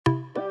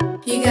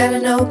You gotta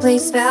know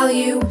place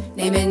value,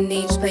 naming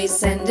each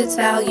place and its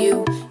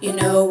value. You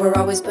know we're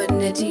always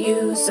putting it to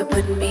use, so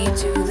putting me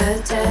to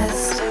the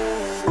test.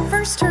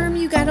 First term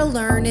you gotta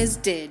learn is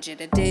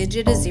digit. A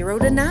digit is 0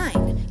 to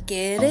 9.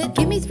 Get it?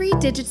 Give me 3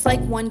 digits like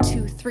 1,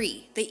 2,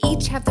 3. They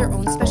each have their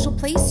own special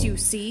place, you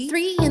see.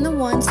 3 in the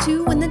ones,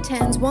 2 in the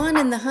tens, 1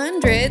 in the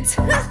hundreds.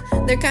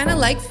 They're kinda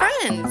like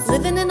friends,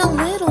 living in a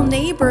little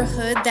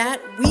neighborhood that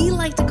we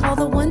like to call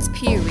the ones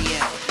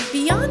period.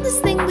 Beyond this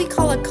thing we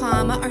call a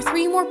comma are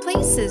 3 more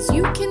places.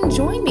 You can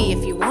join me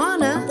if you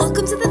wanna.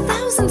 Welcome to the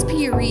thousands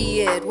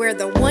period, where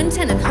the 1,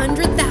 10, and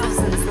 100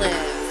 thousands live.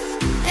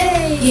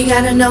 Hey, you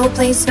gotta know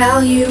place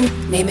value,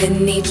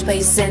 naming each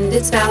place and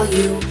its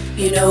value.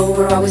 You know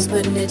we're always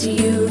putting it to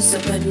use, so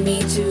put me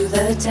to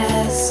the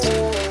test.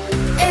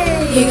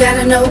 Hey, you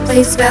gotta know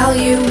place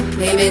value,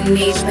 naming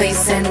each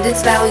place and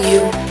its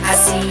value. I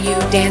see you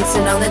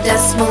dancing on the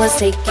decimal, let's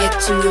take it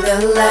to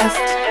the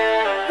left.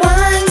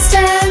 Ones,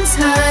 tens,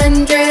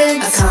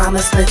 hundreds, a comma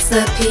splits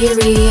the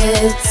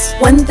periods.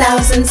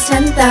 1,000s,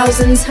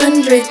 10,000s,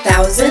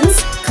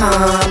 100,000s,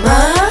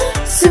 comma.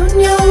 Soon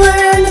you'll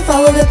learn to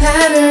follow the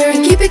pattern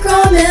and keep it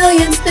growing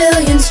millions,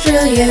 billions,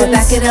 trillions. Or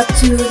back it up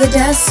to the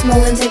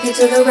decimal and take it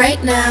to the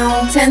right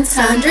now. Tenths,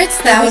 hundreds,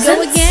 thousands. Here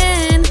we go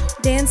again,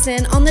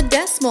 dancing on the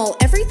decimal.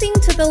 Everything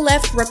to the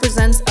left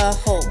represents a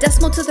whole.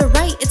 Decimal to the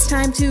right, it's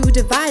time to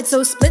divide,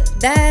 so split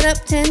that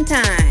up 10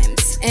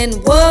 times. And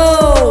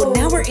whoa,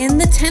 now we're in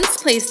the tenths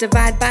place.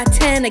 Divide by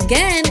 10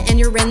 again, and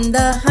you're in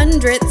the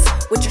hundreds,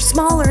 which are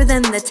smaller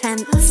than the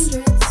tenths.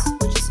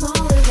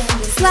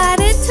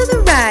 Slide it to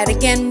the right,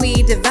 again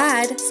we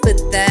divide.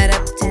 Split that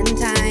up 10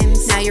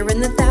 times. Now you're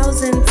in the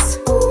thousands.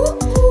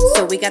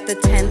 So we got the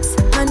tenths,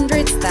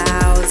 hundreds,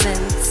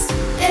 thousands.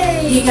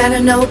 Hey, you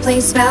gotta know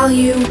place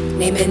value,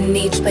 naming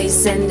each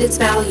place and its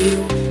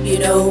value. You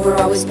know we're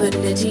always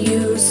putting it to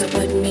use, so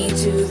put me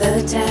to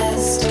the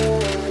test.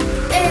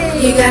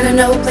 Hey, you gotta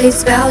know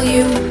place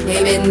value,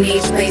 naming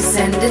each place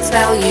and its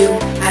value.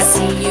 I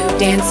see you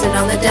dancing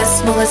on the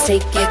decimal, let's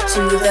take it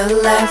to the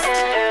left.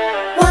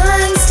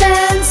 Ones,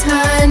 tens,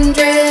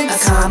 hundreds,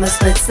 a comma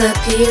splits the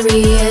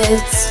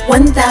periods.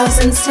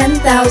 1,000s,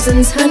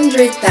 10,000s,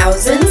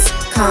 100,000s,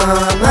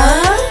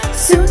 comma.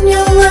 Soon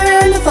you'll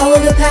learn to follow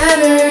the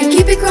pattern and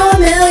keep it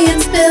growing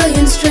millions,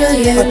 billions,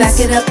 trillions. Or back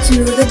it up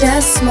to the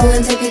decimal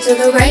and take it to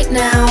the right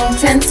now.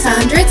 Tenths,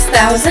 hundreds,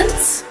 thousands.